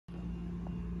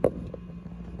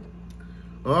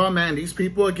Oh, man, these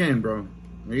people again, bro.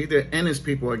 They're Ennis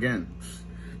people again.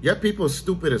 Your people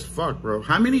stupid as fuck, bro.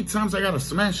 How many times I gotta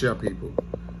smash y'all people?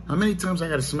 How many times I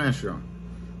gotta smash y'all?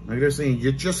 Like they're saying,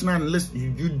 you're just not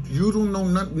listening. You don't know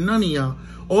none of y'all.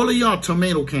 All of y'all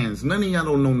tomato cans. None of y'all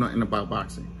don't know nothing about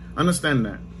boxing. Understand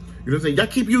that. You know what I'm saying? Y'all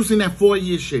keep using that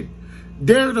 4-year shit.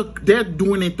 They're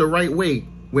doing it the right way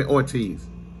with Ortiz.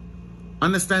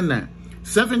 Understand that.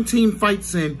 17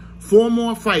 fights in, 4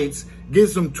 more fights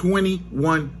gives them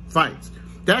 21 fights.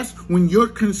 That's when you're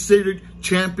considered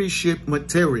championship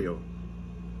material.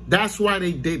 That's why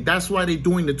they're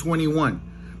doing the 21.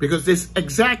 Because there's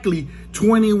exactly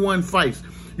 21 fights.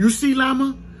 You see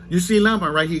Lama? You see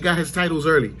Lama, right? He got his titles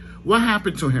early. What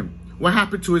happened to him? What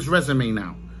happened to his resume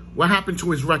now? What happened to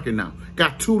his record now?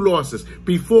 Got 2 losses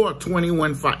before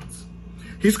 21 fights.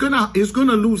 He's gonna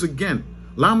lose again.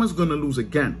 Lama's gonna lose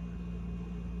again.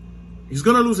 He's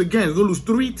gonna lose again. He's gonna lose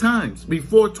 3 times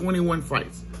before 21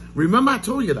 fights. Remember I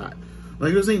told you that.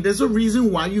 Like I was saying, there's a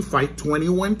reason why you fight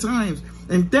 21 times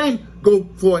and then go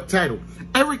for a title.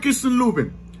 Eric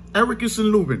Lubin,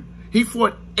 he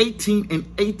fought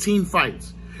 18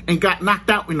 fights and got knocked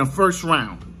out in the first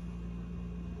round.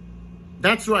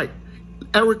 That's right.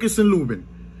 Eric Lubin.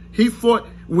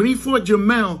 When he fought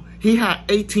Jamel, he had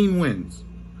 18 wins.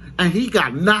 And he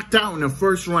got knocked out in the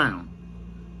first round.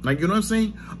 Like, you know what I'm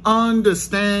saying?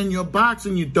 Understand your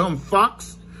boxing, you dumb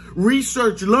fucks.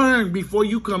 Research, learn before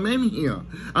you come in here.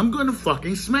 I'm going to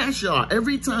fucking smash y'all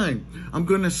every time. I'm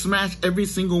going to smash every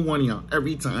single one of y'all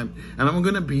every time. And I'm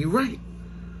going to be right.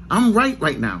 I'm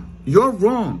right now. You're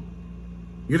wrong.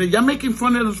 Y'all making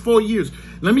fun of those 4 years.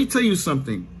 Let me tell you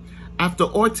something. After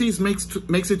Ortiz makes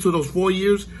it to those 4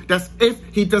 years, that's if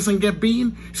he doesn't get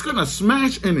beaten, he's going to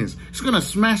smash Ennis. He's going to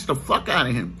smash the fuck out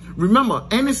of him. Remember,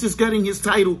 Ennis is getting his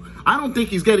title. I don't think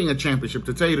he's getting a championship,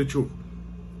 to tell you the truth.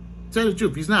 Tell you the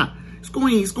truth, he's not. He's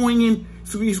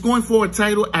going for a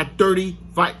title at 30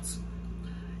 fights.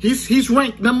 He's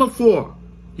ranked number 4.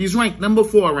 He's ranked number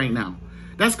 4 right now.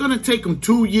 That's gonna take him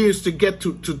 2 years to get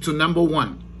to number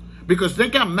 1. Because they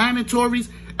got mandatories.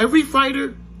 Every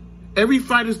fighter's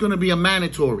gonna be a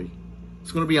mandatory.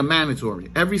 It's gonna be a mandatory.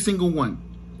 Every single one.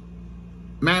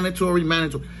 Mandatory.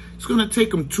 It's gonna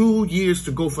take him 2 years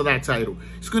to go for that title.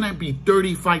 It's gonna be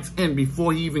 30 fights in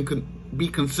before he even can be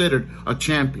considered a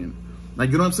champion.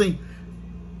 Like, you know what I'm saying?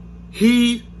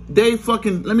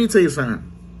 Let me tell you something.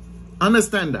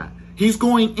 Understand that. He's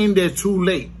going in there too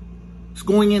late. He's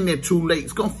going in there too late.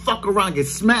 He's going to fuck around, get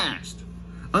smashed.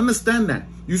 Understand that.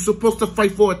 You're supposed to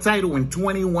fight for a title in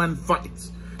 21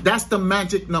 fights. That's the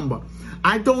magic number.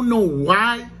 I don't know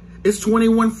why it's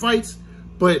 21 fights,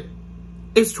 but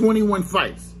it's 21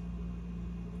 fights.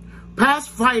 Past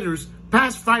fighters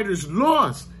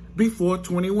lost before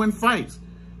 21 fights.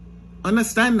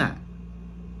 Understand that.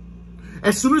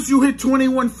 As soon as you hit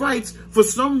 21 fights, for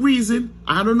some reason,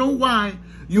 I don't know why,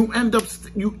 you end up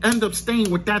staying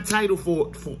with that title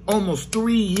for almost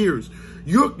 3 years.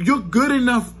 You're good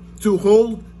enough to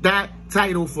hold that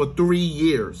title for 3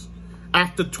 years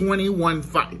after 21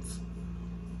 fights.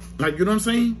 Like, you know what I'm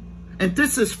saying? And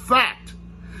this is fact.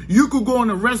 You could go on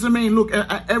a resume and look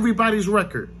at everybody's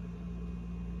record.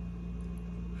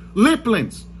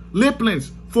 Liplins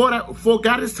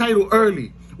got his title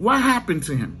early. What happened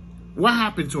to him? What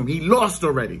happened to him? He lost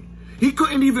already. He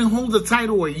couldn't even hold the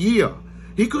title a year.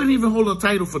 He couldn't even hold the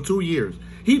title for 2 years.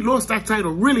 He lost that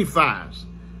title really fast.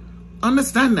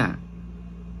 Understand that.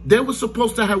 They were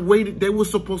supposed to have waited. They were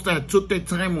supposed to have took their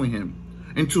time with him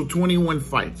until 21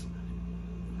 fights.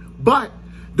 But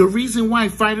the reason why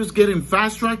fighters get in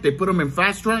fast track, they put them in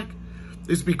fast track,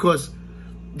 is because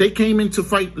they came into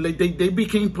fight, like they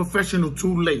became professional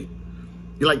too late.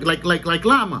 Like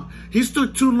Lama. He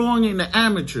stood too long in the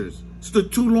amateurs.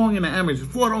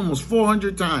 Fought almost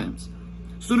 400 times.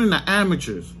 Stood in the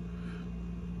amateurs.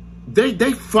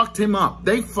 They fucked him up.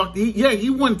 He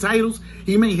won titles.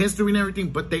 He made history and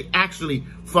everything, but they actually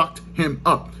fucked him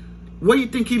up. Why do you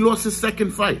think he lost his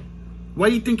second fight?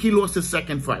 Like,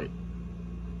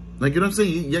 you know what I'm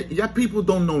saying? Y'all people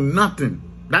don't know nothing.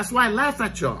 That's why I laugh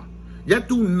at y'all. Y'all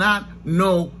do not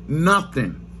know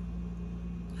nothing.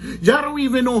 Y'all don't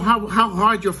even know how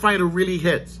hard your fighter really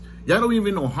hits. Y'all don't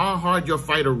even know how hard your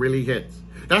fighter really hits.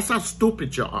 That's how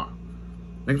stupid y'all are.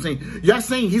 Like I'm saying, y'all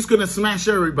saying he's going to smash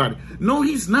everybody. No,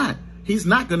 he's not. He's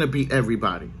not going to beat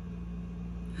everybody.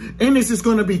 Ennis is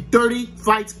going to be 30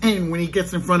 fights in when he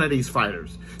gets in front of these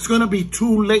fighters. It's going to be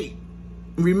too late.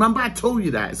 Remember, I told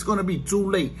you that. It's going to be too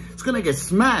late. It's going to get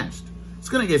smashed. It's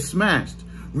going to get smashed.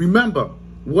 Remember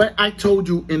what I told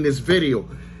you in this video.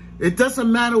 It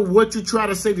doesn't matter what you try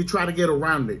to say to try to get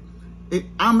around it.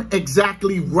 I'm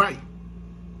exactly right.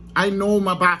 I know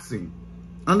my boxing.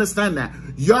 Understand that.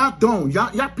 Y'all don't.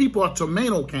 Y'all people are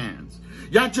tomato cans.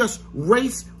 Y'all just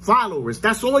race followers.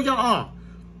 That's all y'all are.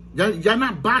 Y'all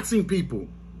not boxing people.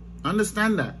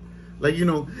 Understand that. Like, you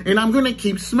know, and I'm going to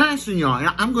keep smashing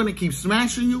y'all. I'm going to keep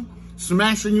smashing you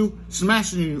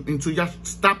until y'all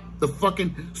stop the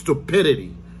fucking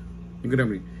stupidity. You get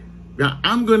me? Now,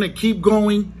 I'm going to keep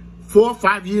going. 4 or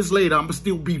 5 years later, I'm going to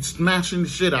still be smashing the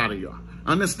shit out of y'all.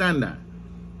 Understand that.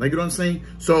 Like, you know what I'm saying?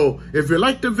 So, if you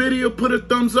like the video, put a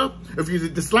thumbs up. If you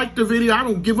dislike the video, I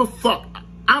don't give a fuck.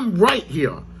 I'm right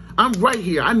here. I'm right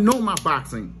here. I know my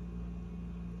boxing.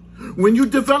 When you're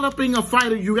developing a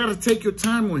fighter, you got to take your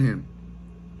time with him.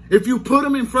 If you put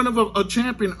him in front of a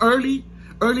champion early,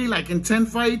 like in 10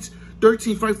 fights,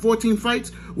 13 fights, 14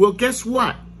 fights, well, guess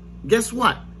what? Guess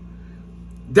what?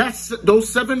 That's those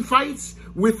 7 fights,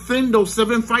 within those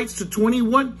 7 fights to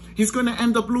 21, he's going to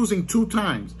end up losing 2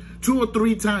 times, 2 or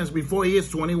 3 times before he hits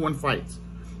 21 fights.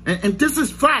 And this is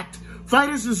fact.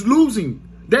 Fighters is losing.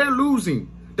 They're losing.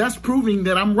 That's proving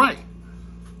that I'm right.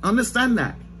 Understand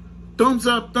that. Thumbs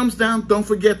up, thumbs down. Don't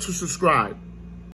forget to subscribe.